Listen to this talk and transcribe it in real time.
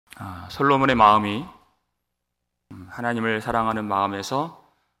솔로몬의 마음이 하나님을 사랑하는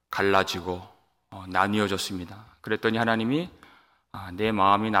마음에서 갈라지고 나뉘어졌습니다. 그랬더니 하나님이 내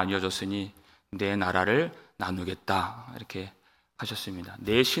마음이 나뉘어졌으니 내 나라를 나누겠다 이렇게 하셨습니다.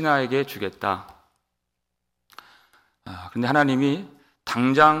 내 신하에게 주겠다. 그런데 하나님이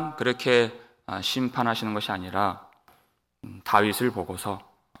당장 그렇게 심판하시는 것이 아니라 다윗을 보고서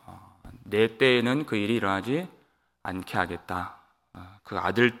내 때에는 그 일이 일어나지 않게 하겠다. 그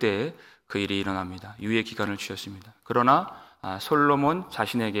아들 때에 그 일이 일어납니다. 유예 기간을 주셨습니다. 그러나 솔로몬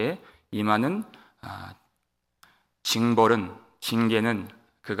자신에게 임하는 징계는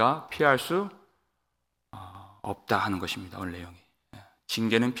그가 피할 수 없다 하는 것입니다. 오늘 내용이.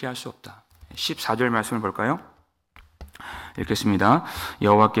 징계는 피할 수 없다. 14절 말씀을 볼까요? 읽겠습니다.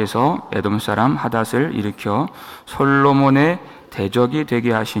 여호와께서 에돔 사람 하닷을 일으켜 솔로몬의 대적이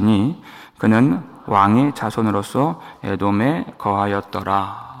되게 하시니 그는 왕의 자손으로서 에돔에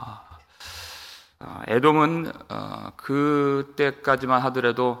거하였더라. 에돔은 그때까지만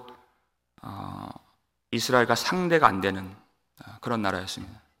하더라도 이스라엘과 상대가 안 되는 그런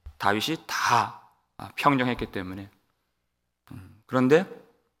나라였습니다. 다윗이 다 평정했기 때문에. 그런데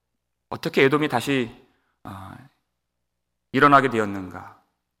어떻게 에돔이 다시 일어나게 되었는가?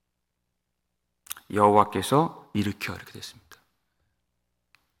 여호와께서 일으켜 이렇게 됐습니다.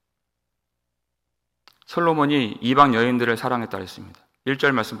 솔로몬이 이방 여인들을 사랑했다 했습니다.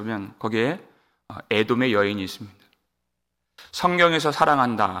 1절 말씀 보면 거기에 에돔의 여인이 있습니다. 성경에서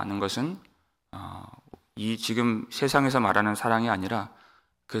사랑한다는 것은 이 지금 세상에서 말하는 사랑이 아니라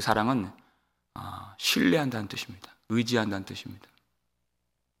그 사랑은 신뢰한다는 뜻입니다. 의지한다는 뜻입니다.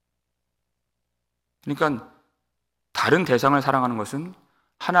 그러니까 다른 대상을 사랑하는 것은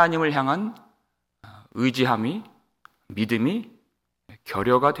하나님을 향한 의지함이, 믿음이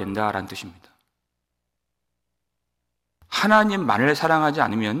결여가 된다라는 뜻입니다. 하나님만을 사랑하지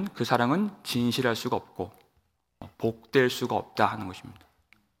않으면 그 사랑은 진실할 수가 없고 복될 수가 없다 하는 것입니다.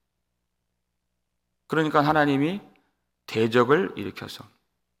 그러니까 하나님이 대적을 일으켜서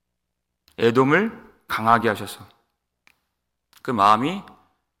에돔을 강하게 하셔서 그 마음이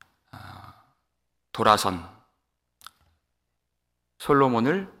돌아선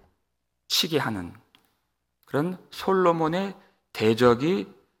솔로몬을 치게 하는 그런 솔로몬의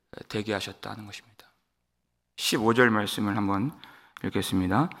대적이 되게 하셨다는 것입니다. 15절 말씀을 한번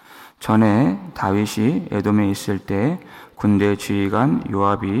읽겠습니다. 전에 다윗이 에돔에 있을 때 군대 지휘관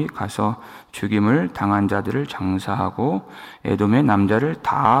요압이 가서 죽임을 당한 자들을 장사하고 에돔의 남자를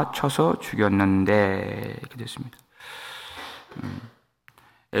다 쳐서 죽였는데 이렇게 됐습니다.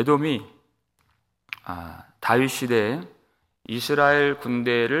 에돔이 다윗 시대에 이스라엘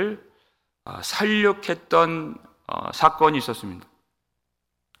군대를 살육했던 사건이 있었습니다.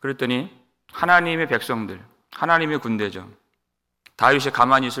 그랬더니 하나님의 백성들, 하나님의 군대죠. 다윗이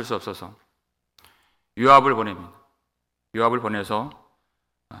가만히 있을 수 없어서 요압을 보냅니다. 요압을 보내서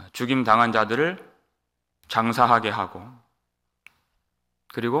죽임 당한 자들을 장사하게 하고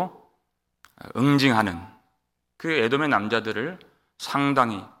그리고 응징하는 그 에돔의 남자들을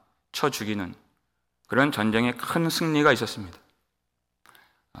상당히 쳐 죽이는 그런 전쟁에 큰 승리가 있었습니다.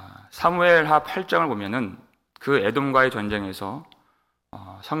 사무엘하 8장을 보면은 그 에돔과의 전쟁에서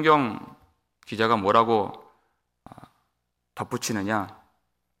성경 기자가 뭐라고 덧붙이느냐?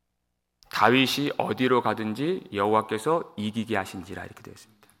 다윗이 어디로 가든지 여호와께서 이기게 하신지라 이렇게 되어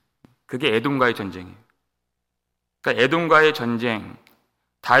있습니다. 그게 에돔과의 전쟁이에요. 그러니까 에돔과의 전쟁,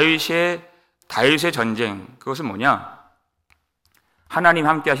 다윗의 전쟁, 그것은 뭐냐? 하나님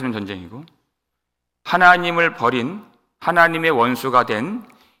함께 하시는 전쟁이고 하나님을 버린 하나님의 원수가 된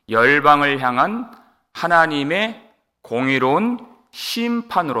열방을 향한 하나님의 공의로운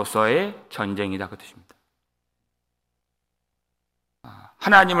심판으로서의 전쟁이다 그 뜻입니다.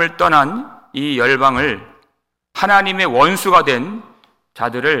 하나님을 떠난 이 열방을 하나님의 원수가 된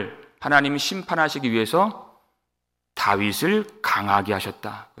자들을 하나님이 심판하시기 위해서 다윗을 강하게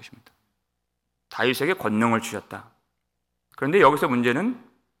하셨다 그것입니다. 다윗에게 권능을 주셨다. 그런데 여기서 문제는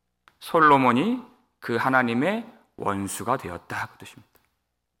솔로몬이 그 하나님의 원수가 되었다 그 뜻입니다.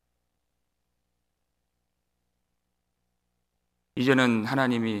 이제는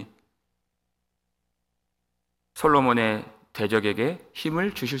하나님이 솔로몬의 대적에게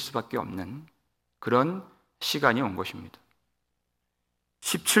힘을 주실 수밖에 없는 그런 시간이 온 것입니다.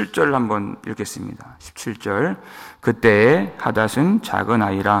 17절 한번 읽겠습니다. 17절 그때에 하닷은 작은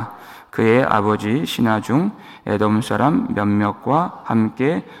아이라 그의 아버지 신하 중 에돔 사람 몇몇과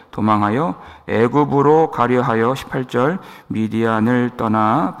함께 도망하여 애굽으로 가려 하여 18절 미디안을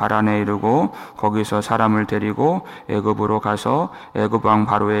떠나 바란에 이르고 거기서 사람을 데리고 애굽으로 가서 애굽 왕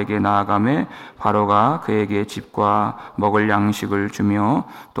바로에게 나아가매 바로가 그에게 집과 먹을 양식을 주며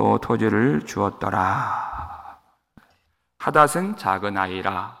또 토지를 주었더라. 하닷은 작은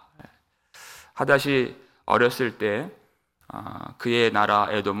아이라. 하닷이 어렸을 때 그의 나라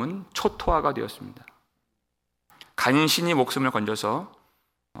에돔은 초토화가 되었습니다. 간신히 목숨을 건져서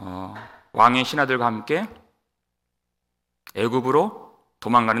왕의 신하들과 함께 애굽으로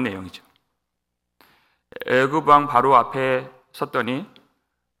도망가는 내용이죠. 애굽 왕 바로 앞에 섰더니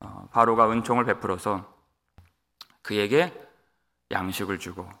바로가 은총을 베풀어서 그에게 양식을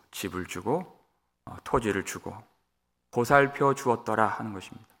주고 집을 주고 토지를 주고 보살펴 주었더라 하는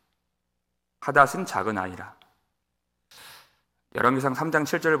것입니다. 하닷은 작은 아이라. 열왕기상 3장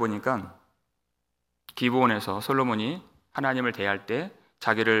 7절을 보니까 기브온에서 솔로몬이 하나님을 대할 때,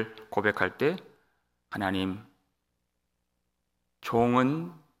 자기를 고백할 때 하나님,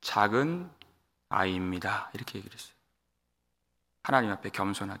 종은 작은 아이입니다 이렇게 얘기를 했어요. 하나님 앞에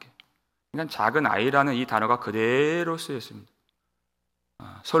겸손하게. 그러니까 작은 아이라는 이 단어가 그대로 쓰였습니다.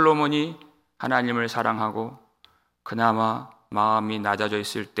 솔로몬이 하나님을 사랑하고 그나마 마음이 낮아져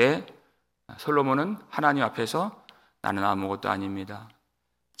있을 때 솔로몬은 하나님 앞에서 나는 아무것도 아닙니다.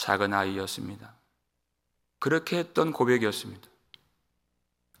 작은 아이였습니다. 그렇게 했던 고백이었습니다.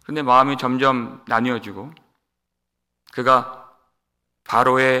 그런데 마음이 점점 나뉘어지고 그가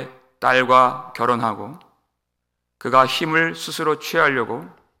바로의 딸과 결혼하고 그가 힘을 스스로 취하려고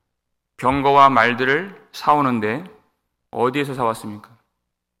병거와 말들을 사오는데 어디에서 사왔습니까?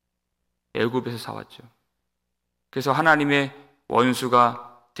 애굽에서 사왔죠. 그래서 하나님의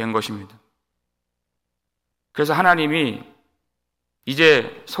원수가 된 것입니다. 그래서 하나님이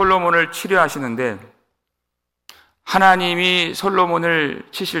이제 솔로몬을 치료하시는데 하나님이 솔로몬을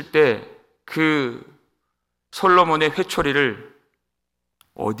치실 때 그 솔로몬의 회초리를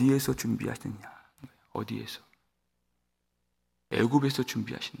어디에서 준비하시느냐? 어디에서? 애굽에서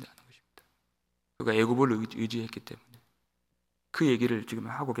준비하신다는 것입니다. 그가 애굽을 의지했기 때문에 그 얘기를 지금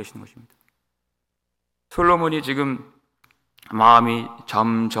하고 계시는 것입니다. 솔로몬이 지금 마음이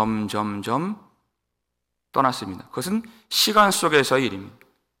점점 떠났습니다. 그것은 시간 속에서의 일입니다.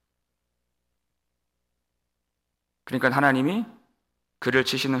 그러니까 하나님이 그를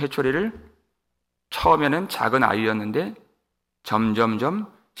치시는 회초리를 처음에는 작은 아이였는데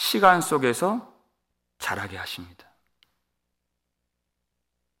점점점 시간 속에서 자라게 하십니다.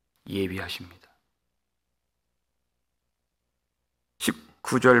 예비하십니다.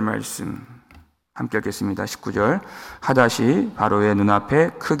 19절 말씀 함께 읽겠습니다. 19절 하닷이 바로의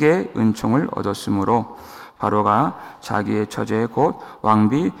눈앞에 크게 은총을 얻었으므로 바로가 자기의 처제 곧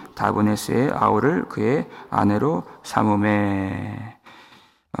왕비 다브네스의 아우를 그의 아내로 삼음에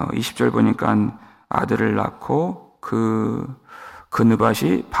 20절 보니까 아들을 낳고 그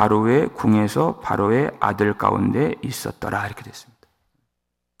느밧이 바로의 궁에서 바로의 아들 가운데 있었더라 이렇게 됐습니다.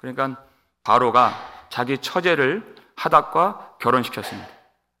 그러니까 바로가 자기 처제를 하닷과 결혼시켰습니다.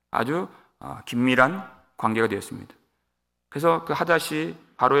 아주 긴밀한 관계가 되었습니다. 그래서 그 하닷이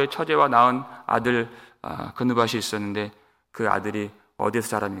바로의 처제와 낳은 아들 그 느밧이 있었는데 그 아들이 어디서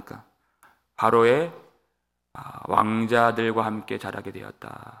자랍니까? 바로의 왕자들과 함께 자라게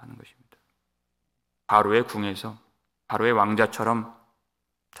되었다 하는 것입니다. 바로의 궁에서 바로의 왕자처럼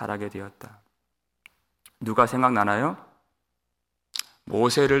자라게 되었다. 누가 생각나나요?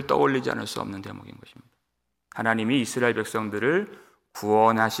 모세를 떠올리지 않을 수 없는 대목인 것입니다. 하나님이 이스라엘 백성들을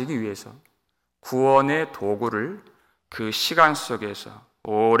구원하시기 위해서 구원의 도구를 그 시간 속에서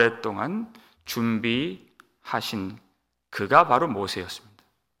오랫동안 준비하신 그가 바로 모세였습니다.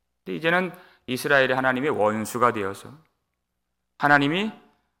 근데 이제는 이스라엘이 하나님의 원수가 되어서 하나님이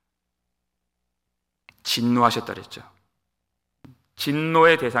진노하셨다 그랬죠.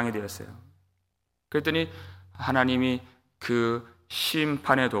 진노의 대상이 되었어요. 그랬더니 하나님이 그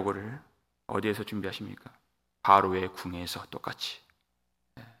심판의 도구를 어디에서 준비하십니까? 바로의 궁에서 똑같이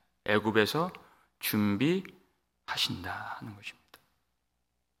애굽에서 준비하신다 하는 것입니다.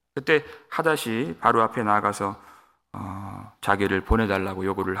 그때 하닷이 바로 앞에 나아가서 자기를 보내달라고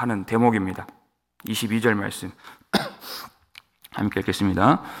요구를 하는 대목입니다. 22절 말씀 함께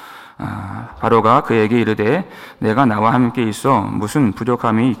읽겠습니다. 바로가 그에게 이르되 내가 나와 함께 있어 무슨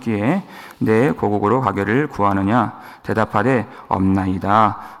부족함이 있기에 내 고국으로 가기를 구하느냐 대답하되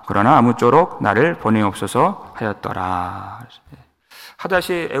없나이다. 그러나 아무쪼록 나를 보내옵소서 하였더라.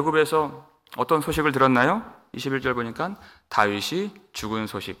 하닷이 애굽에서 어떤 소식을 들었나요? 21절 보니까 다윗이 죽은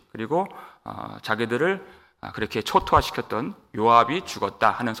소식 그리고 자기들을 그렇게 초토화시켰던 요압이 죽었다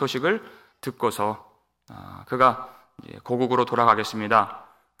하는 소식을 듣고서 그가 고국으로 돌아가겠습니다.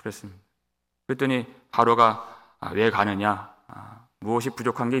 그랬습니다. 그랬더니 바로가 왜 가느냐? 무엇이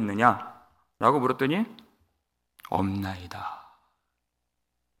부족한 게 있느냐? 라고 물었더니 없나이다.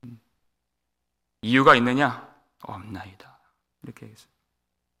 이유가 있느냐? 없나이다. 이렇게 얘기했어요.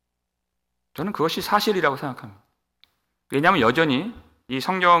 저는 그것이 사실이라고 생각합니다. 왜냐하면 여전히 이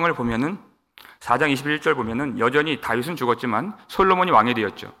성경을 보면은 4장 21절 보면은 여전히 다윗은 죽었지만 솔로몬이 왕이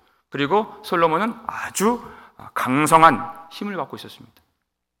되었죠. 그리고 솔로몬은 아주 강성한 힘을 갖고 있었습니다.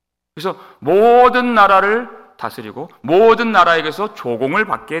 그래서 모든 나라를 다스리고 모든 나라에게서 조공을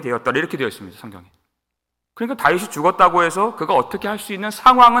받게 되었다 이렇게 되어 있습니다. 성경에. 그러니까 다윗이 죽었다고 해서 그가 어떻게 할 수 있는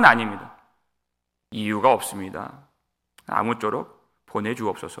상황은 아닙니다. 이유가 없습니다. 아무쪼록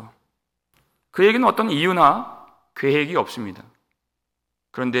보내주옵소서. 그에게는 어떤 이유나 계획이 없습니다.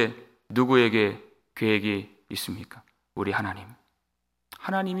 그런데 누구에게 계획이 있습니까? 우리 하나님.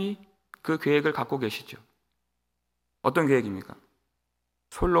 하나님이 그 계획을 갖고 계시죠. 어떤 계획입니까?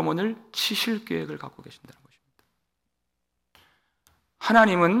 솔로몬을 치실 계획을 갖고 계신다는 것입니다.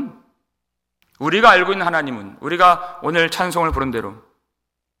 하나님은, 우리가 알고 있는 하나님은, 우리가 오늘 찬송을 부른 대로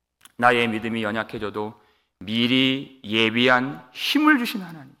나의 믿음이 연약해져도 미리 예비한 힘을 주신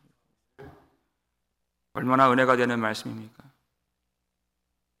하나님. 얼마나 은혜가 되는 말씀입니까?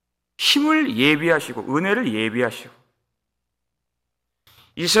 힘을 예비하시고 은혜를 예비하시고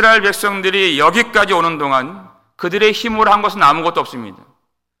이스라엘 백성들이 여기까지 오는 동안 그들의 힘으로 한 것은 아무것도 없습니다.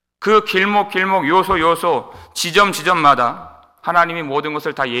 그 길목 요소 지점마다 하나님이 모든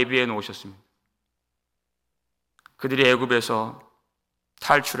것을 다 예비해 놓으셨습니다. 그들이 애굽에서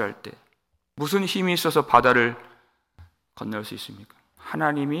탈출할 때 무슨 힘이 있어서 바다를 건널 수 있습니까?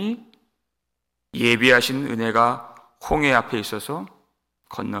 하나님이 예비하신 은혜가 홍해 앞에 있어서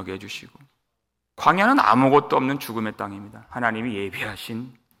건너게 해주시고, 광야는 아무것도 없는 죽음의 땅입니다. 하나님이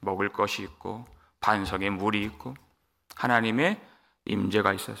예비하신 먹을 것이 있고 반석에 물이 있고 하나님의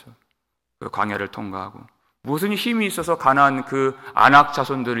임재가 있어서 그 광야를 통과하고, 무슨 힘이 있어서 가나안 그 아낙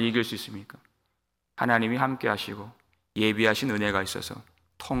자손들을 이길 수 있습니까? 하나님이 함께 하시고 예비하신 은혜가 있어서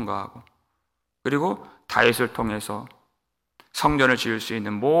통과하고, 그리고 다윗을 통해서 성전을 지을 수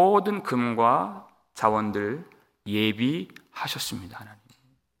있는 모든 금과 자원들 예비하셨습니다. 하나님.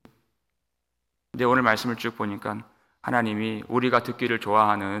 근데 오늘 말씀을 쭉 보니까 하나님이 우리가 듣기를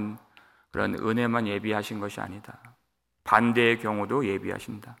좋아하는 그런 은혜만 예비하신 것이 아니다. 반대의 경우도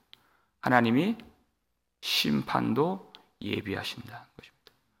예비하신다. 하나님이 심판도 예비하신다는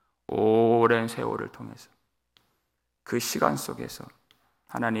것입니다. 오랜 세월을 통해서 그 시간 속에서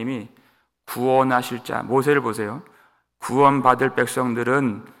하나님이 구원하실 자, 모세를 보세요. 구원받을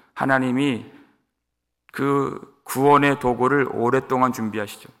백성들은 하나님이 그 구원의 도구를 오랫동안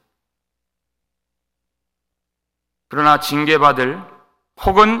준비하시죠. 그러나 징계받을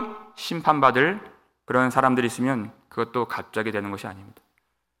혹은 심판받을 그런 사람들이 있으면 그것도 갑자기 되는 것이 아닙니다.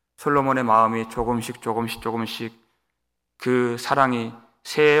 솔로몬의 마음이 조금씩 그 사랑이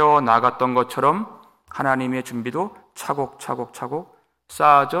새어 나갔던 것처럼 하나님의 준비도 차곡차곡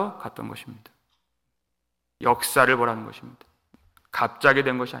쌓아져 갔던 것입니다. 역사를 보라는 것입니다. 갑자기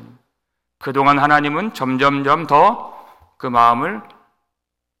된 것이 아닙니다. 그동안 하나님은 점점점 더 그 마음을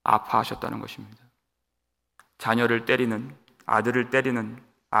아파하셨다는 것입니다. 자녀를 때리는, 아들을 때리는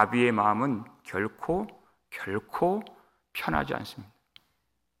아비의 마음은 결코 편하지 않습니다.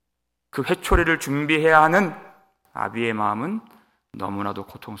 그 회초리를 준비해야 하는 아비의 마음은 너무나도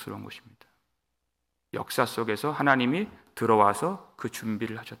고통스러운 것입니다. 역사 속에서 하나님이 들어와서 그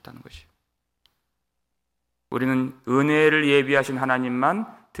준비를 하셨다는 것이에요. 우리는 은혜를 예비하신 하나님만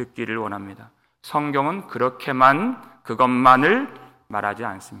듣기를 원합니다. 성경은 그것만을 말하지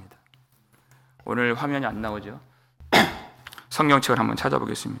않습니다. 오늘 화면이 안 나오죠? 성경책을 한번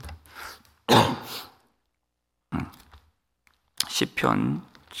찾아보겠습니다. 시편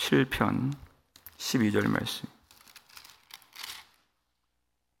 7편 12절 말씀.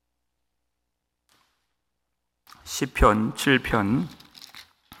 시편 7편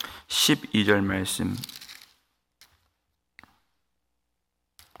 12절 말씀.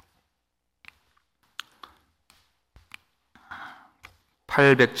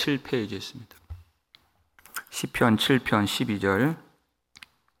 807페이지에 있습니다. 시편 7편 12절.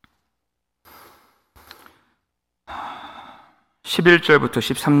 11절부터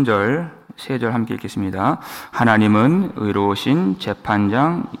 13절 세 절 함께 읽겠습니다. 하나님은 의로우신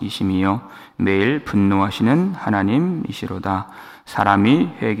재판장이심이요 매일 분노하시는 하나님이시로다. 사람이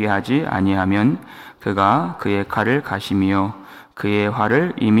회개하지 아니하면 그가 그의 칼을 가시며 그의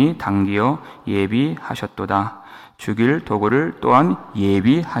활을 이미 당기어 예비하셨도다. 죽일 도구를 또한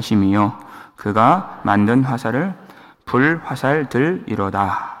예비하심이요 그가 만든 화살을 불화살들이로다.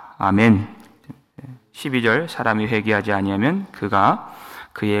 아멘. 12절 사람이 회개하지 아니하면 그가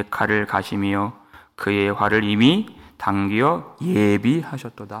그의 칼을 가시며 그의 활을 이미 당기어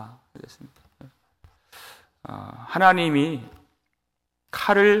예비하셨도다. 그랬습니다. 하나님이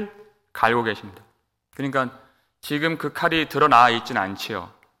칼을 갈고 계십니다. 그러니까 지금 그 칼이 드러나 있지는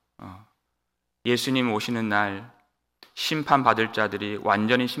않지요. 예수님 오시는 날 심판받을 자들이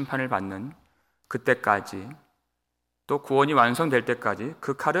완전히 심판을 받는 그때까지, 또 구원이 완성될 때까지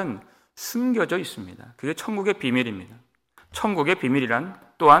그 칼은 숨겨져 있습니다. 그게 천국의 비밀입니다. 천국의 비밀이란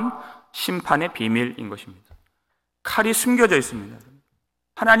또한 심판의 비밀인 것입니다. 칼이 숨겨져 있습니다.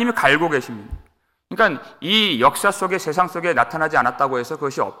 하나님이 갈고 계십니다. 그러니까 이 역사 속에, 세상 속에 나타나지 않았다고 해서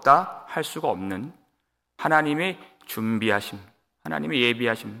그것이 없다 할 수가 없는 하나님의 준비하심, 하나님의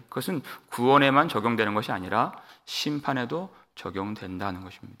예비하심, 그것은 구원에만 적용되는 것이 아니라 심판에도 적용된다는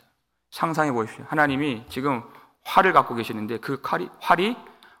것입니다. 상상해 보십시오. 하나님이 지금 활을 갖고 계시는데 그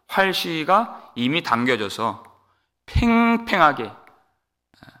활시가 이미 당겨져서 팽팽하게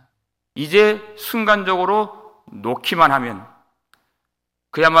이제 순간적으로 놓기만 하면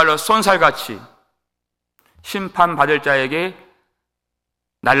그야말로 쏜살같이 심판받을 자에게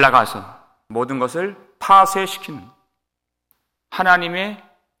날아가서 모든 것을 파쇄시키는 하나님의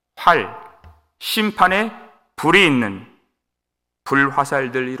활, 심판의 불이 있는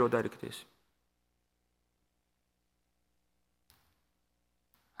불화살들이로다, 이렇게 되어 있습니다.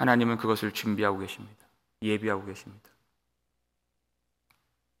 하나님은 그것을 준비하고 계십니다. 예비하고 계십니다.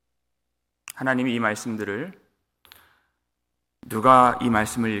 하나님이 이 말씀들을, 누가 이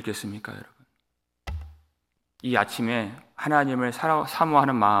말씀을 읽겠습니까, 여러분? 이 아침에 하나님을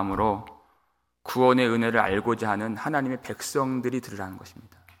사모하는 마음으로 구원의 은혜를 알고자 하는 하나님의 백성들이 들으라는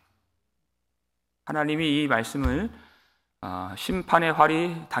것입니다. 하나님이 이 말씀을 심판의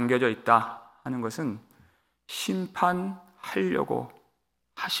활이 당겨져 있다 하는 것은 심판하려고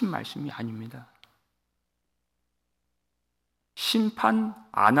하신 말씀이 아닙니다. 심판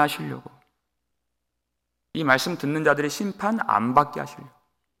안 하시려고, 이 말씀 듣는 자들이 심판 안 받게 하시려고,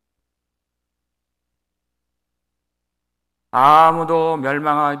 아무도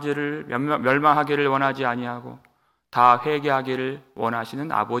멸망하기를 원하지 아니하고 다 회개하기를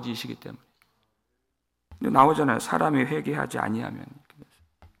원하시는 아버지이시기 때문에. 근데 나오잖아요. 사람이 회개하지 아니하면.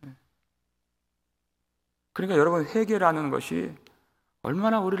 그러니까 여러분, 회개라는 것이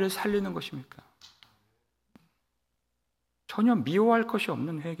얼마나 우리를 살리는 것입니까? 전혀 미워할 것이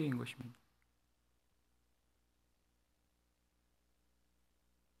없는 회개인 것입니다.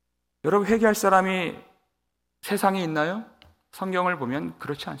 여러분, 회개할 사람이 세상에 있나요? 성경을 보면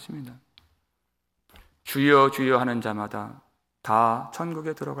그렇지 않습니다. 주여 주여 하는 자마다 다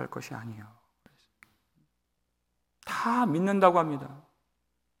천국에 들어갈 것이 아니에요. 다 믿는다고 합니다.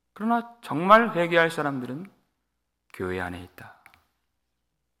 그러나 정말 회개할 사람들은 교회 안에 있다.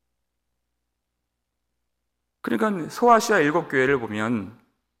 그러니까 소아시아 7교회를 보면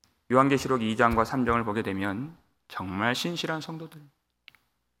요한계시록 2장과 3장을 보게 되면 정말 신실한 성도들,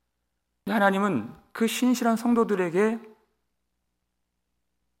 하나님은 그 신실한 성도들에게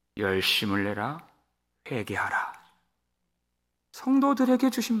열심을 내라, 회개하라, 성도들에게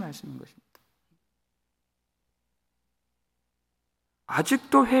주신 말씀인 것입니다.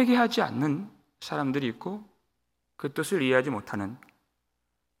 아직도 회개하지 않는 사람들이 있고 그 뜻을 이해하지 못하는,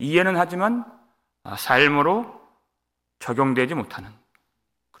 이해는 하지만 삶으로 적용되지 못하는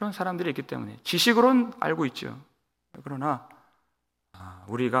그런 사람들이 있기 때문에 지식으로는 알고 있죠. 그러나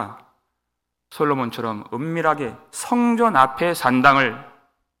우리가 솔로몬처럼 은밀하게 성전 앞에 산당을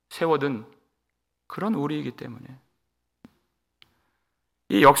세워둔 그런 우리이기 때문에,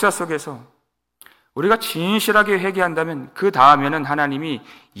 이 역사 속에서 우리가 진실하게 회개한다면 그 다음에는 하나님이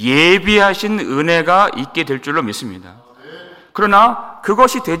예비하신 은혜가 있게 될 줄로 믿습니다. 그러나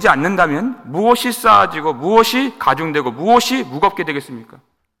그것이 되지 않는다면 무엇이 쌓아지고 무엇이 가중되고 무엇이 무겁게 되겠습니까?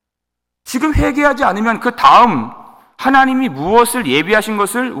 지금 회개하지 않으면 그 다음 하나님이 무엇을 예비하신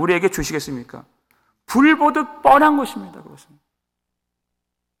것을 우리에게 주시겠습니까? 불 보듯 뻔한 것입니다. 그것은.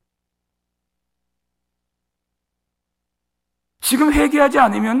 지금 회개하지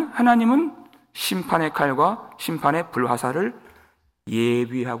않으면 하나님은 심판의 칼과 심판의 불화살을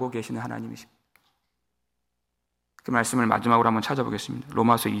예비하고 계시는 하나님이십니다. 그 말씀을 마지막으로 한번 찾아보겠습니다.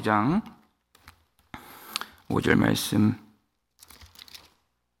 로마서 2장 5절 말씀.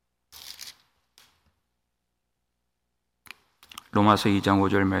 로마서 2장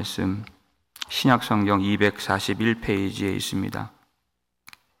 5절 말씀, 신약성경 241페이지에 있습니다.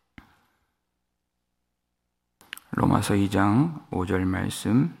 로마서 2장 5절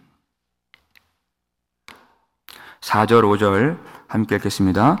말씀. 4절 5절 함께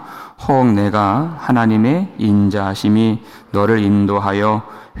읽겠습니다. 혹 내가 하나님의 인자하심이 너를 인도하여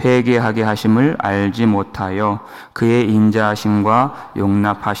회개하게 하심을 알지 못하여 그의 인자하심과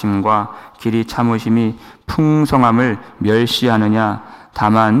용납하심과 길이 참으심이 풍성함을 멸시하느냐.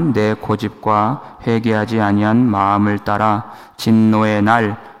 다만 내 고집과 회개하지 아니한 마음을 따라 진노의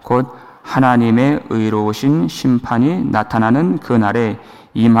날 곧 하나님의 의로우신 심판이 나타나는 그 날에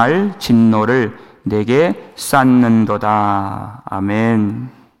임할 진노를 내게 쌓는도다. 아멘.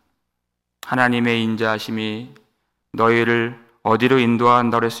 하나님의 인자하심이 너희를 어디로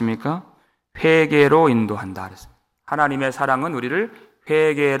인도한다고 했습니까? 회개로 인도한다 그랬어요. 하나님의 사랑은 우리를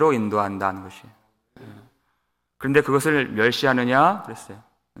회개로 인도한다는 것이에요. 그런데 그것을 멸시하느냐 그랬어요.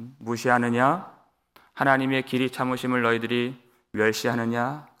 무시하느냐? 하나님의 길이 참으심을 너희들이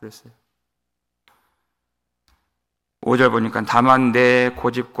멸시하느냐 그랬어요. 5절 보니까 다만 내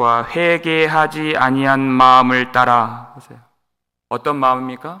고집과 회개하지 아니한 마음을 따라 보세요. 어떤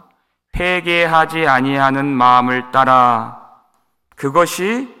마음입니까? 회개하지 아니하는 마음을 따라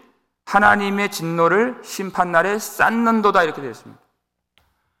그것이 하나님의 진노를 심판날에 쌓는도다 이렇게 되어 있습니다.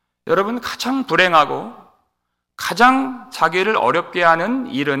 여러분 가장 불행하고 가장 자기를 어렵게 하는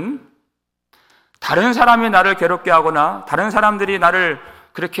일은 다른 사람이 나를 괴롭게 하거나 다른 사람들이 나를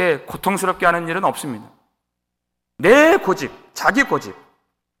그렇게 고통스럽게 하는 일은 없습니다. 내 고집, 자기 고집,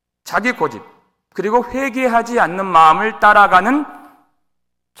 그리고 회개하지 않는 마음을 따라가는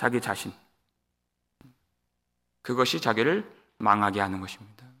자기 자신. 그것이 자기를 망하게 하는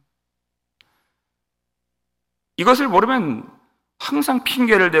것입니다. 이것을 모르면 항상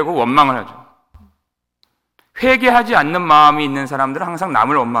핑계를 대고 원망을 하죠. 회개하지 않는 마음이 있는 사람들은 항상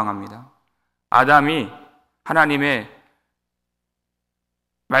남을 원망합니다. 아담이 하나님의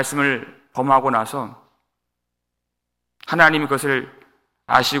말씀을 범하고 나서 하나님이 그것을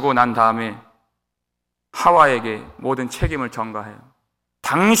아시고 난 다음에 하와에게 모든 책임을 전가해요.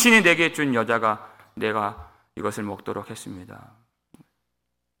 당신이 내게 준 여자가 내가 이것을 먹도록 했습니다.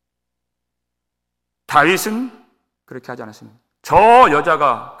 다윗은 그렇게 하지 않았습니다. 저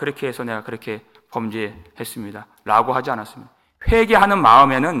여자가 그렇게 해서 내가 그렇게 범죄했습니다 라고 하지 않았습니다. 회개하는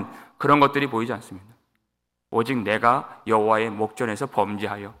마음에는 그런 것들이 보이지 않습니다. 오직 내가 여호와의 목전에서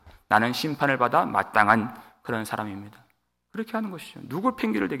범죄하여 나는 심판을 받아 마땅한 그런 사람입니다. 그렇게 하는 것이죠. 누굴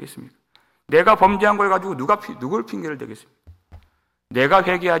핑계를 대겠습니까? 내가 범죄한 걸 가지고 누굴 핑계를 대겠습니까? 내가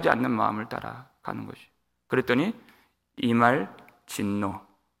회개하지 않는 마음을 따라가는 것이. 그랬더니 이 말 진노,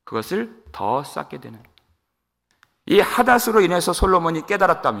 그것을 더 쌓게 되는. 이 하닷으로 인해서 솔로몬이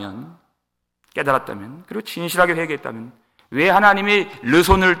깨달았다면 그리고 진실하게 회개했다면 왜 하나님이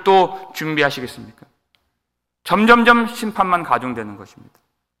르손을 또 준비하시겠습니까? 점점점 심판만 가중되는 것입니다.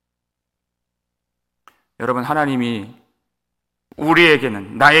 여러분, 하나님이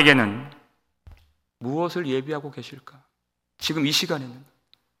우리에게는, 나에게는 무엇을 예비하고 계실까? 지금 이 시간에는,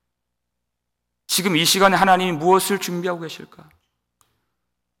 지금 이 시간에 하나님이 무엇을 준비하고 계실까?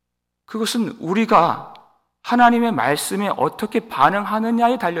 그것은 우리가 하나님의 말씀에 어떻게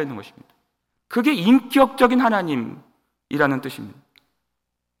반응하느냐에 달려있는 것입니다. 그게 인격적인 하나님이라는 뜻입니다.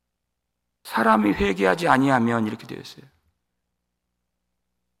 사람이 회개하지 아니하면 이렇게 되어 있어요.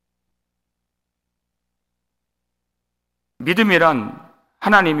 믿음이란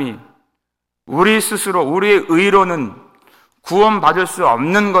하나님이 우리 스스로, 우리의 의로는 구원받을 수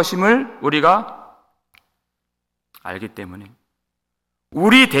없는 것임을 우리가 알기 때문에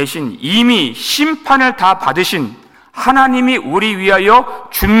우리 대신 이미 심판을 다 받으신 하나님이 우리 위하여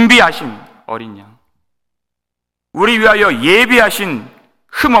준비하신 어린 양, 우리 위하여 예비하신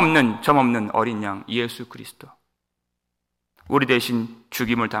흠없는 점없는 어린 양 예수 그리스도, 우리 대신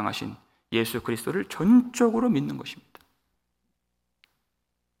죽임을 당하신 예수 그리스도를 전적으로 믿는 것입니다.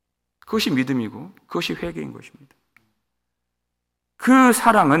 그것이 믿음이고 그것이 회개인 것입니다. 그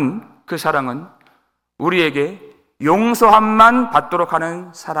사랑은 우리에게 용서함만 받도록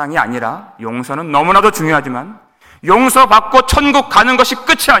하는 사랑이 아니라, 용서는 너무나도 중요하지만 용서받고 천국 가는 것이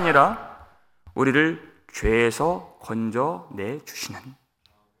끝이 아니라 우리를 죄에서 건져내 주시는,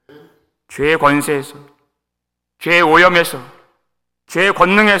 죄의 권세에서, 죄의 오염에서, 죄의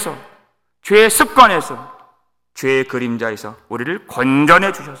권능에서, 죄의 습관에서, 죄의 그림자에서 우리를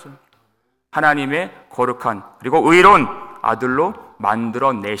건져내 주셔서 하나님의 거룩한 그리고 의로운 아들로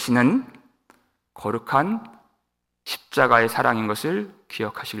만들어내시는 거룩한 십자가의 사랑인 것을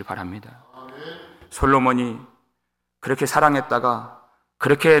기억하시길 바랍니다. 솔로몬이 그렇게 사랑했다가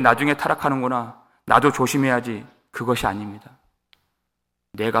그렇게 나중에 타락하는구나, 나도 조심해야지, 그것이 아닙니다.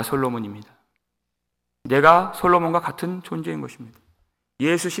 내가 솔로몬입니다. 내가 솔로몬과 같은 존재인 것입니다.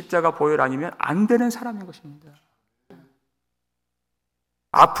 예수 십자가 보혈 아니면 안 되는 사람인 것입니다.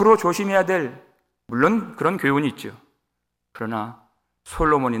 앞으로 조심해야 될 물론 그런 교훈이 있죠. 그러나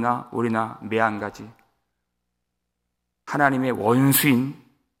솔로몬이나 우리나 매한가지 하나님의 원수인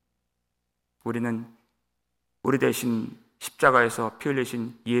우리는 우리 대신 십자가에서 피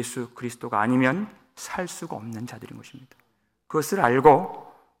흘리신 예수 그리스도가 아니면 살 수가 없는 자들인 것입니다. 그것을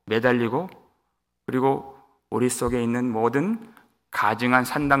알고 매달리고 그리고 우리 속에 있는 모든 가증한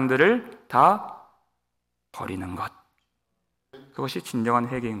산당들을 다 버리는 것, 그것이 진정한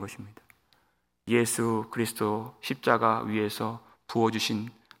회개인 것입니다. 예수 그리스도 십자가 위에서 부어주신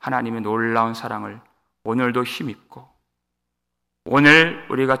하나님의 놀라운 사랑을 오늘도 힘입고 오늘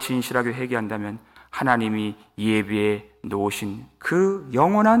우리가 진실하게 회개한다면 하나님이 예비해 놓으신 그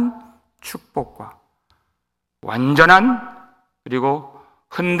영원한 축복과 완전한 그리고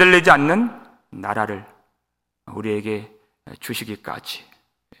흔들리지 않는 나라를 우리에게 주시기까지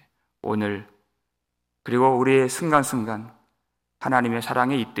오늘 그리고 우리의 순간순간 하나님의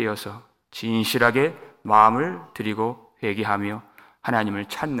사랑에 잇대어서 진실하게 마음을 드리고 회개하며 하나님을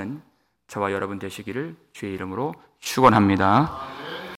찾는 저와 여러분 되시기를 주의 이름으로 축원합니다.